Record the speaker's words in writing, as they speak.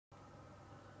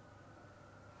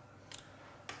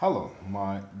Hello,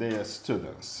 my dear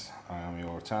students. I am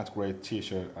your 10th grade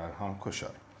teacher, Erhan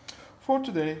Koşar. For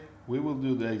today, we will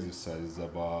do the exercises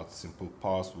about simple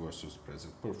past versus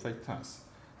present perfect tense.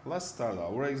 Let's start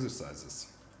our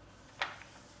exercises.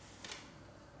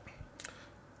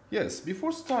 Yes,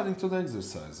 before starting to the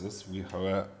exercises, we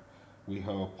have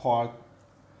a part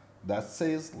that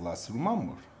says let's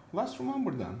remember. Let's remember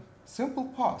then. Simple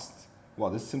past.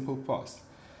 What is simple past?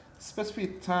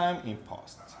 Specific time in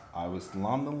past. I was in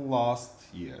London last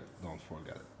year. Don't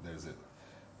forget it. There's a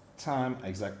time,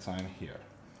 exact time here.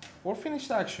 Or finished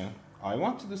action. I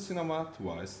went to the cinema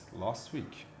twice last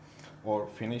week. Or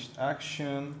finished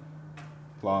action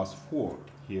plus 4.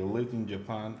 He lived in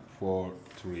Japan for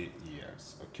 3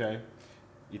 years. Okay?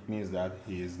 It means that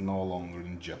he is no longer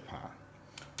in Japan.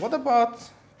 What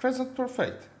about present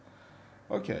perfect?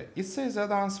 Okay, it says that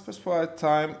unspecified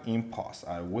time in past.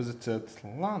 I visited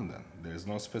London. There is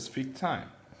no specific time.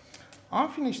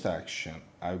 Unfinished action.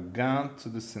 I've gone to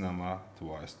the cinema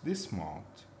twice this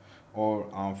month. Or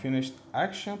unfinished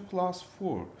action plus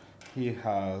 4. He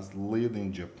has lived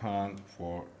in Japan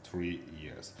for 3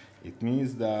 years. It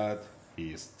means that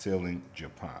he is still in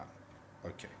Japan.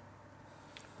 Okay.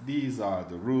 These are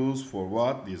the rules for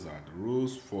what? These are the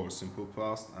rules for simple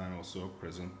past and also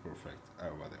present perfect.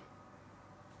 Everybody.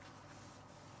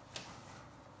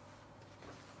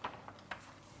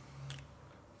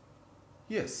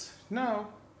 Yes, now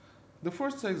the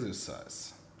first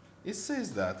exercise. It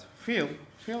says that fill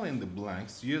in the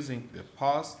blanks using the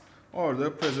past or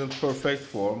the present perfect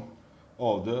form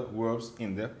of the verbs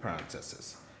in the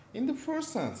parentheses. In the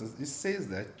first sentence, it says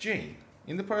that Jane,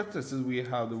 in the parentheses we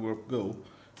have the verb go,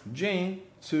 Jane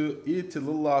to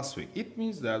Italy last week. It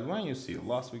means that when you see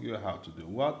last week, you have to do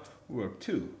what? Verb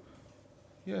to.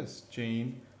 Yes,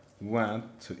 Jane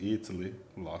went to Italy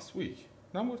last week.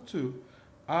 Number 2,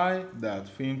 I that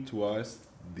film twice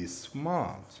this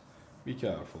month. Be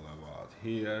careful about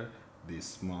here,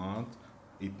 this month.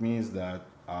 It means that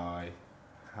I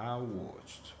have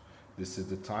watched. This is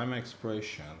the time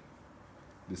expression.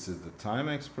 This is the time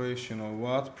expression of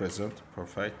what? Present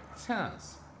perfect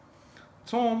tense.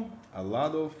 Tom, a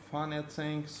lot of funny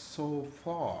things so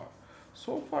far.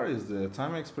 So far is the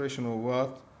time expression of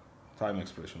what? Time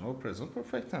expression of present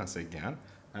perfect tense again.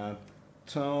 And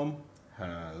Tom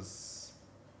has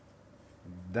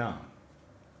done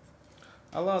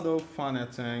a lot of funny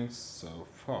things so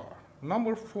far.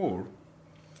 Number 4,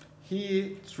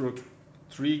 he took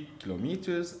 3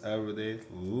 kilometers every day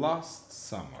last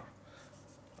summer.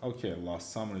 Okay,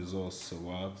 last summer is also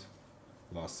what?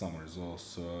 Last summer is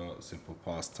also simple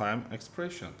past time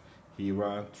expression. He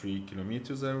ran 3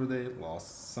 kilometers every day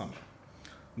last summer.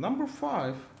 Number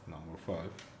 5,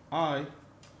 I,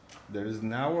 there is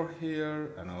an hour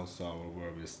here and also our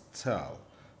verb is tell.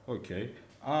 Okay,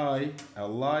 I, a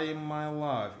lie in my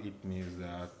life, it means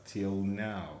that till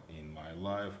now, in my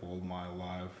life, all my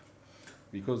life.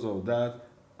 Because of that,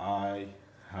 I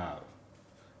have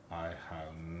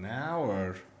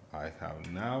never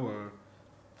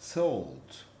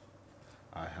told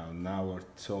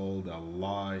a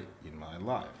lie in my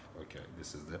life. Okay,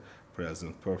 this is the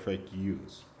present perfect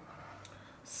use.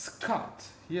 Scott,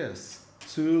 yes,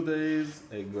 2 days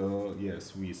ago,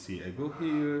 yes, we see ago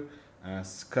here. And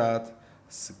Scott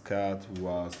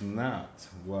wasn't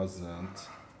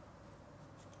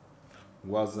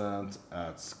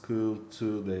at school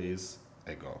 2 days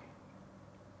ago.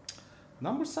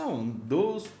 Number 7,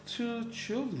 those 2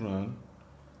 children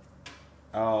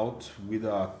out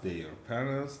without their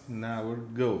parents never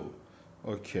go.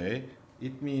 Okay,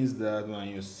 it means that when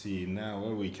you see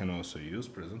never, we can also use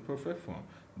present perfect form.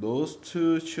 Those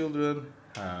 2 children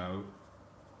have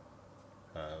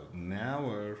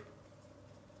never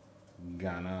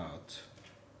gone out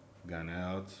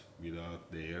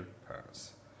without their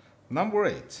parents. Number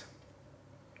 8,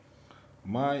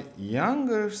 my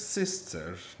younger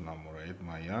sister,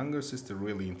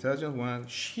 really intelligent when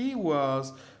she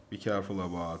was, be careful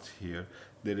about here,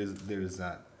 there is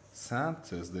a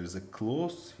sentence, there is a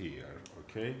clause here,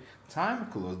 okay? Time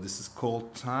clause, this is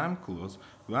called time clause.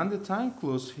 When the time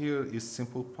clause here is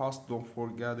simple past, don't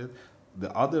forget it.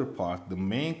 The other part, the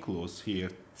main clause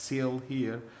here, till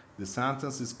here, the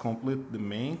sentence is complete, the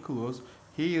main clause.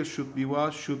 Here should be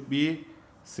what? Should be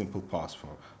simple past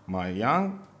form. My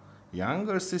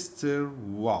younger sister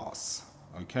was,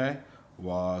 okay?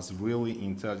 Was really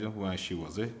intelligent when she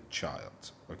was a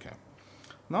child, okay?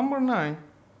 Number 9,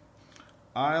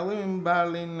 I live in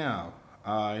Berlin now.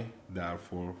 I,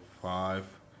 therefore, 5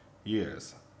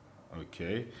 years,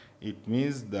 okay? It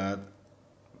means that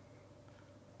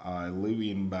I live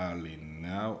in Berlin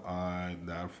now. I,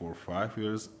 therefore, 5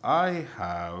 years. I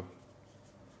have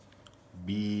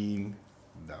been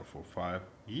there for 5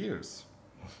 years.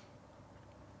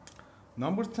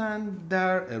 Number 10,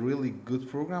 there a really good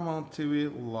program on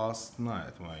TV last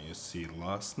night. When you see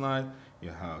last night,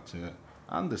 you have to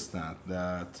understand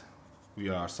that we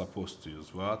are supposed to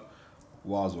use what?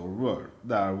 Was or were.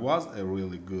 There was a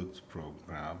really good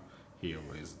program. Here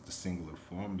is the singular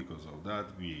form. Because of that,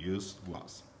 we use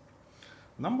was.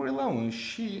 Number 11,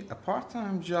 she, a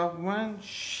part-time job when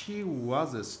she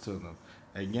was a student.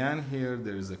 Again, here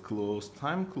there is a clause,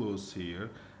 time clause here,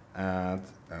 and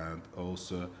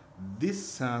also this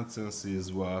sentence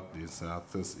is what? This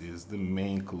sentence is the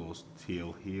main clause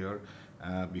till here,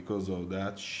 and because of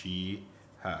that, she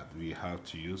had. We have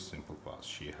to use simple past.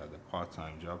 She had a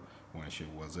part-time job when she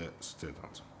was a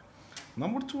student.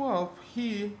 Number 12,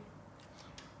 he,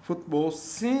 football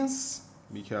since,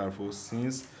 be careful,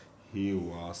 since he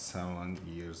was 7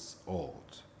 years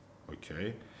old.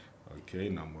 Okay,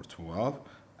 number 12.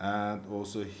 And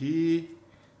also he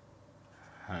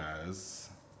has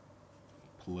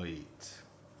played.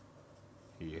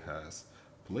 He has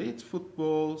played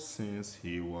football since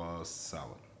he was 7.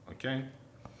 Okay.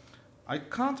 I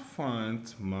can't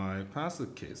find my pencil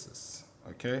cases.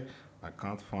 Okay. I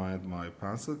can't find my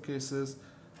pencil cases.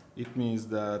 It means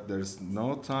that there's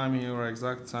no time here or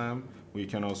exact time. We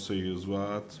can also use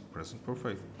what? Present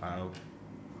perfect. I've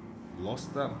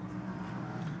lost them.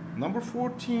 Number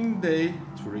 14, they,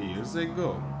 3 years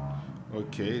ago.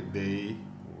 Okay, they,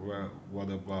 well, what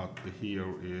about the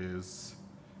here is,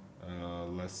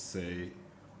 let's say,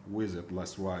 visit.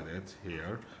 Let's write it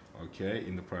here, okay,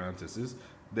 in the parentheses.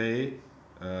 They,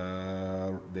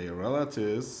 their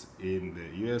relatives in the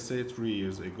USA 3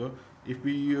 years ago. If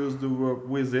we use the verb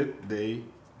visit, they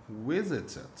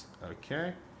visited,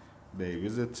 okay? They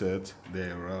visited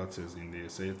their relatives in the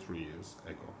USA 3 years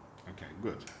ago. Okay,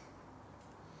 good.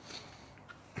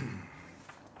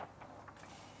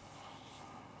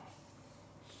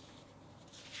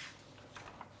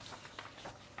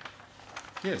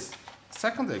 Yes,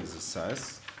 second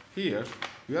exercise. Here,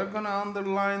 we are gonna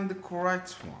underline the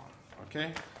correct one,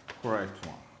 okay? Correct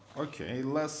one. Okay,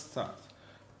 let's start.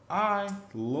 I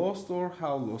lost or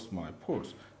have lost my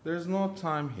purse. There's no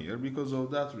time here. Because of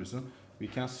that reason, we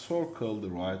can circle the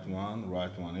right one.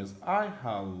 Right one is I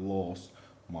have lost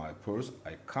my purse.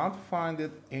 I can't find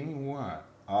it anywhere.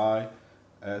 I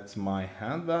at my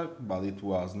handbag, but it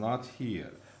was not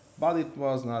here. But it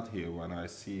was not here. When I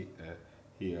see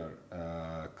here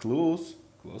close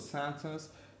sentence,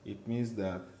 it means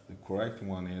that the correct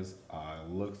one is I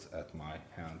looked at my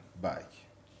handbag.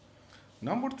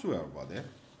 Number 2, everybody.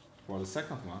 For the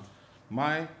second one,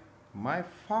 my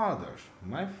father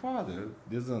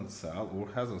didn't sell or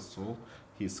hasn't sold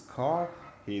his car.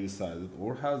 He decided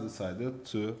or has decided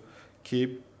to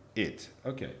keep it.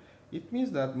 Okay, it means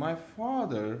that my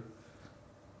father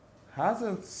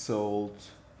hasn't sold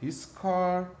his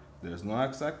car. There's no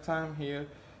exact time here.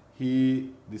 He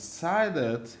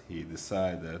decided,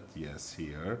 yes,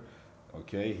 here.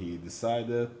 Okay, he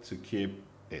decided to keep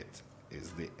it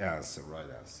is the answer, right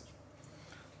answer.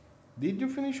 Did you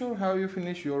finish or have you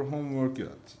finished your homework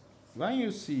yet? When you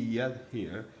see yet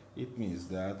here, it means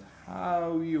that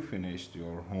have you finished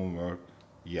your homework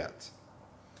yet?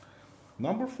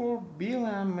 Number 4, Bill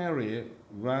and Mary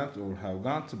went or have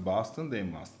gone to Boston. They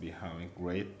must be having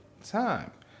great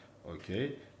time.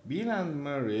 Okay, Bill and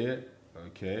Mary,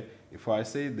 okay, if I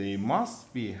say they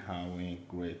must be having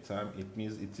great time, it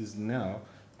means it is now,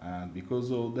 and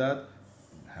because of that,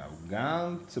 have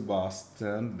gone to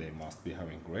Boston, they must be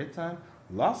having great time.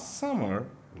 Last summer,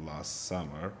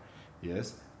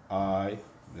 yes,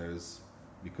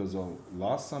 because of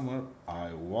last summer,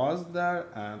 I was there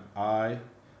and I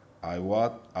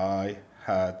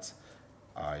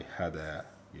had a,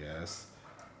 yes,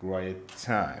 great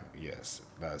time. Yes,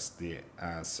 that's the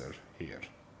answer here.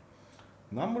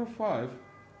 Number 5,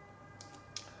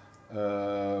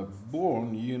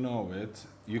 born, you know it.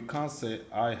 You can't say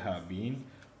I have been.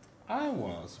 I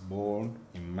was born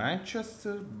in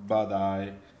Manchester,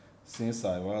 since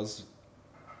I was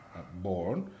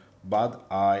born, but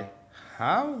I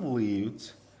have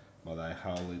lived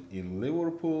in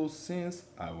Liverpool since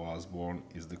I was born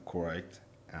is the correct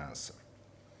answer.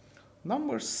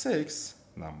 Number 6,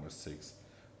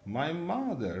 my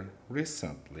mother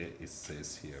recently, it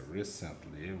says here,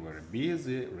 recently, very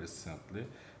busy, recently.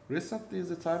 Recently is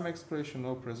the time expression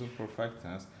of present perfect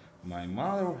tense. My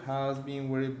mother has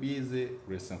been very busy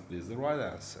recently is the right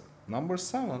answer. Number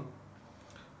 7,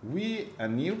 a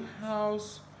new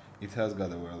house. It has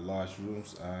got a very large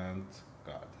rooms and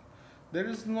garden. There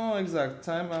is no exact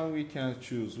time and we can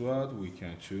choose what? We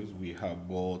can choose we have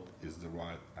both is the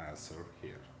right answer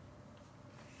here.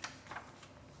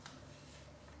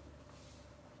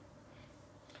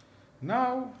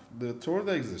 Now, the third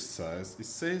exercise, it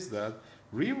says that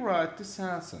rewrite the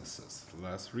sentences.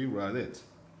 Let's rewrite it.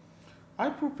 I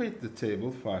prepared the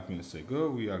table 5 minutes ago.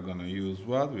 We are gonna use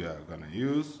what? We are gonna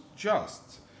use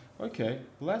just. Okay,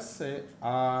 let's say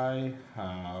I've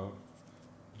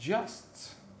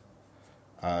just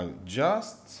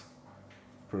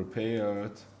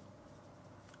prepared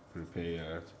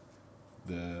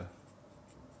the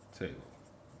table.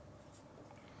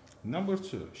 Number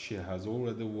 2, she has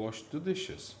already washed the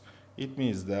dishes. It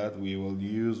means that we will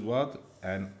use what?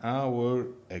 An hour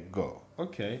ago.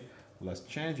 Okay, let's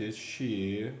change it.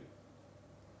 She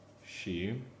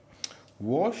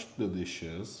washed the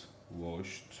dishes.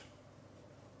 Washed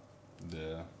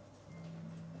the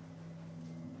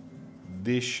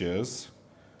dishes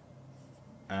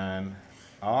an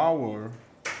hour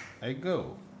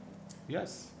ago.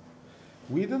 Yes.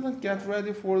 We didn't get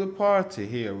ready for the party.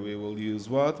 Here we will use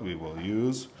what? We will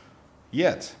use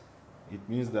yet. It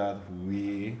means that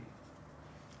we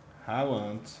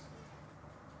haven't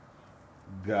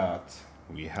got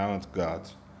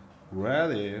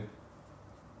ready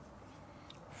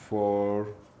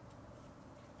for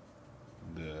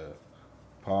the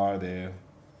party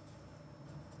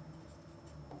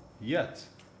yet.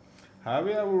 Have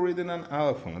you ever ridden an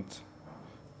elephant?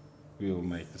 We will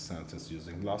make the sentence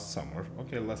using last summer.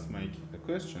 Okay, let's make a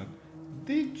question.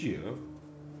 Did you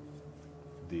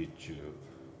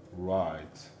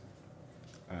ride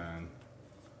an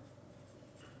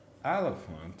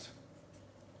elephant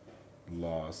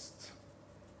last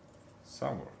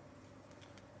summer?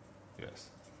 Yes.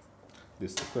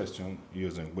 This is the question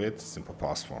using with simple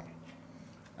past form.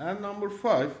 And number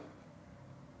 5.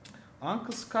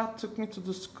 Uncle Scott took me to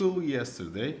the school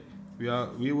yesterday.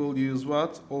 We will use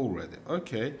what? Already.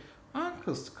 Okay.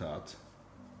 Uncle Scott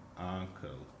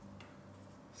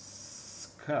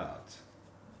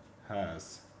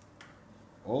has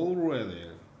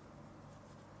already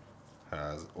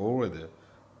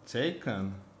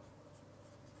taken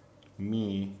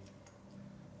me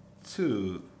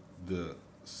to the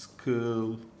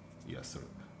school yesterday.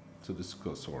 To the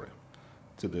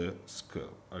school.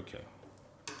 Okay.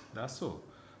 That's all.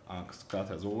 Uncle Scott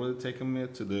has already taken me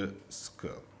to the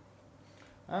school.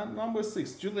 And number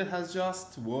 6, Julie has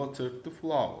just watered the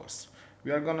flowers.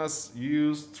 We are gonna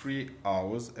use 3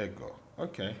 hours ago.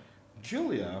 Okay.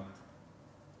 Julia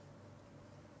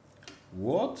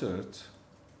watered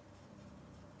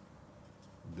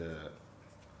the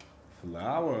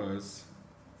flowers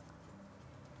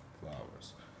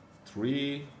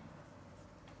 3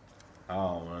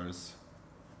 hours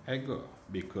ago,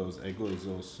 because ago is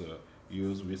also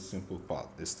used with simple past.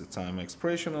 It's the time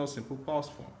expression or simple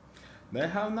past form. They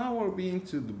have now been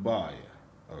to Dubai.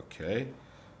 Okay.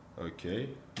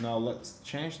 Now let's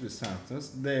change the sentence.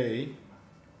 They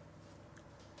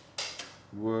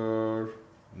weren't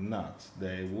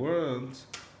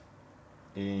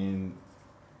in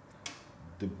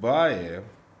Dubai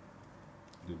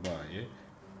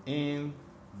in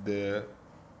the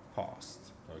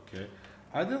past. Okay.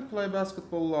 I didn't play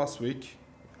basketball last week.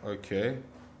 Okay.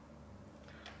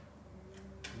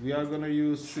 We are gonna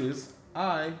use this.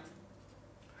 I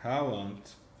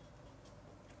haven't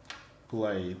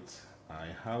played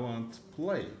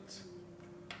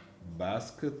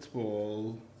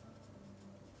basketball.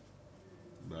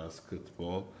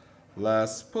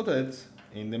 Let's put it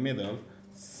in the middle.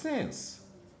 Since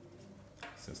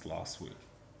last week.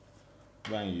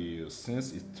 When you use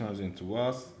since, it turns into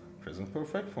what? Present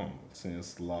perfect form.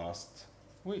 Since last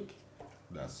week.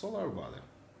 That's all about it.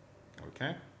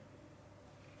 Okay?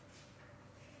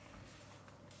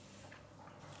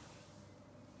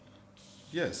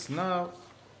 Yes, now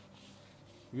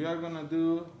we are gonna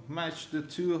match the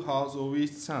 2 halves of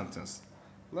each sentence.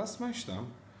 Let's match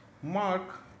them.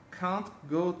 Mark can't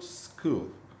go to school.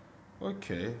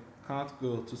 Okay, can't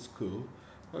go to school.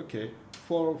 Okay,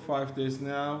 4 or 5 days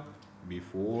now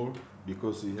before,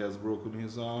 because he has broken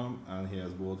his arm and he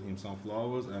has bought him some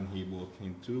flowers and he bought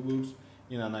him 2 books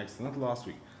in an accident last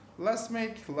week. Let's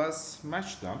match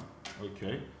them.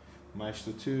 Okay, match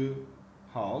the 2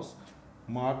 halves.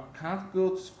 Mark can't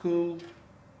go to school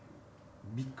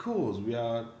because we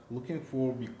are looking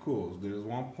for because. There is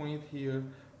 1 point here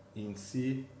in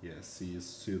C. Yes, C is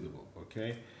suitable.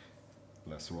 Okay,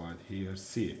 let's write here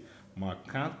C. Mark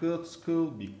can't go to school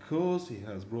because he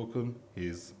has broken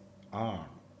his arm.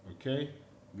 Okay,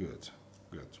 good.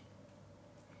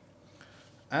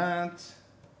 And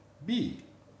B.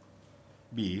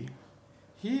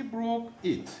 He broke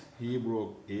it.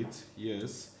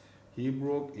 Yes. He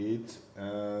broke it,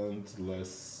 and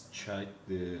let's check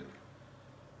the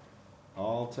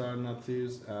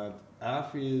alternatives and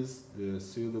F is the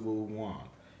suitable one.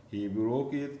 He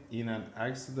broke it in an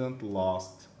accident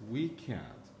last weekend.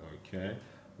 Okay,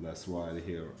 let's write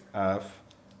here F.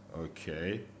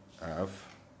 Okay,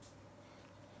 F.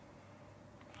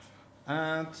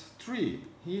 And 3,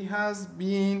 he has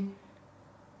been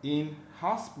in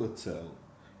hospital.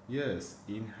 Yes,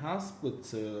 in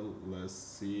hospital. Let's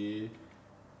see.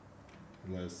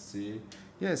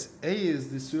 Yes, A is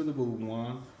the suitable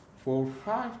one for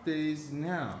 5 days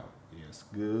now. Yes,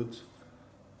 good.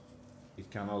 It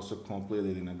can also complete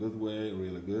it in a good way,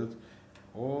 really good.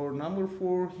 Or number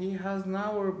 4, he has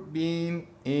never been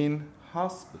in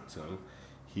hospital.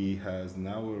 He has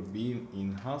never been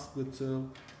in hospital.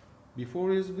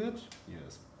 Before is good?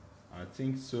 Yes, I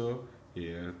think so.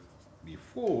 Here,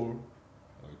 before.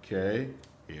 Okay,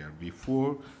 here,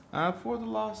 before. And for the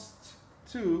last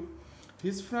 2,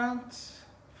 his friend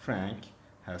Frank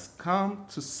has come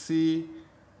to see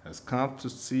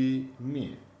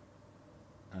me,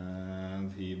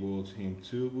 and he bought him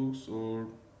 2 books. Or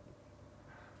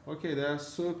okay, they are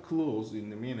so close in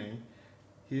the meaning.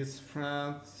 His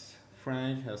friend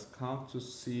Frank has come to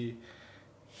see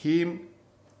him.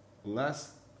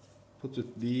 Let's put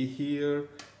it D here,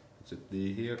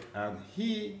 and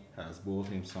he has bought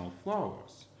him some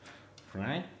flowers.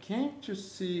 Frank came to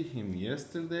see him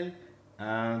yesterday,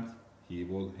 and he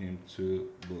bought him 2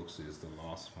 books. Is the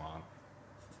last one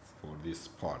for this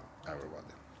part,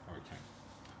 everybody. Okay,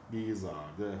 these are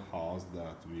the hows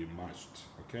that we matched,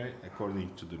 okay,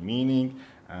 according to the meaning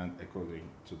and according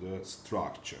to the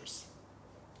structures.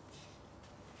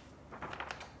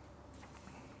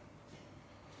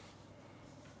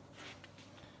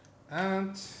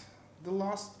 And the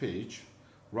last page,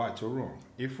 right or wrong.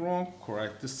 If wrong,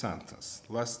 correct the sentence.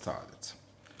 Let's start it.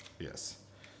 Yes.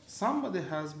 Somebody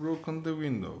has broken the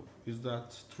window. Is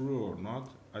that true or not?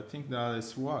 I think that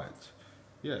is right.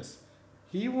 Yes.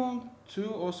 He won 2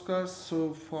 Oscars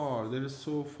so far. There is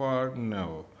so far,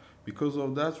 no. Because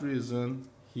of that reason,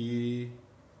 he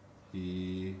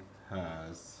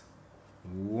has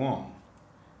won.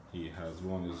 He has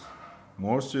won is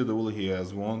more suitable. He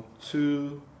has won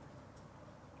 2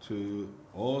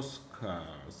 Oscar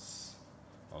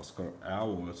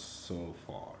awards so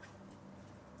far.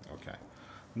 Okay.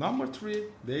 Number 3,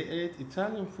 they ate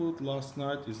Italian food last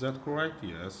night. Is that correct?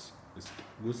 Yes. It's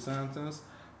a good sentence.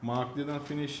 Mark didn't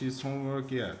finish his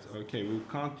homework yet. Okay, we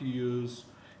can't use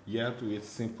yet with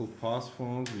simple past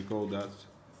forms because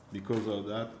of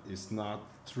that it's not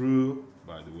true,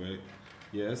 by the way.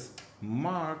 Yes,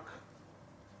 Mark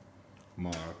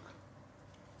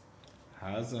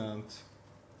hasn't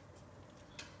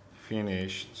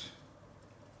finished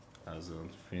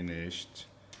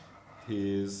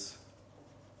his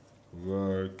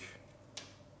work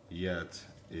yet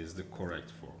is the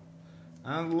correct form.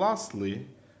 And lastly,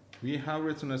 we have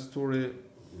written a story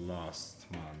last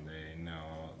Monday.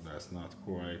 No, that's not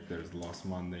correct. There's last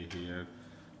Monday here.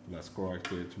 Let's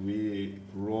correct it. We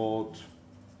wrote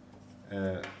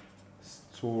a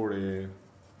story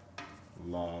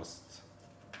last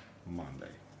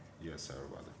Monday. Yes,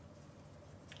 everybody.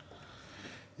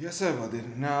 Yes, everybody.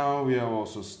 Now we have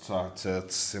also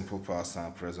started simple past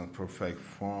and present perfect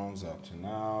forms up to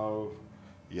now.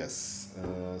 Yes.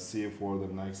 See you for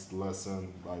the next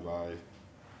lesson. Bye bye.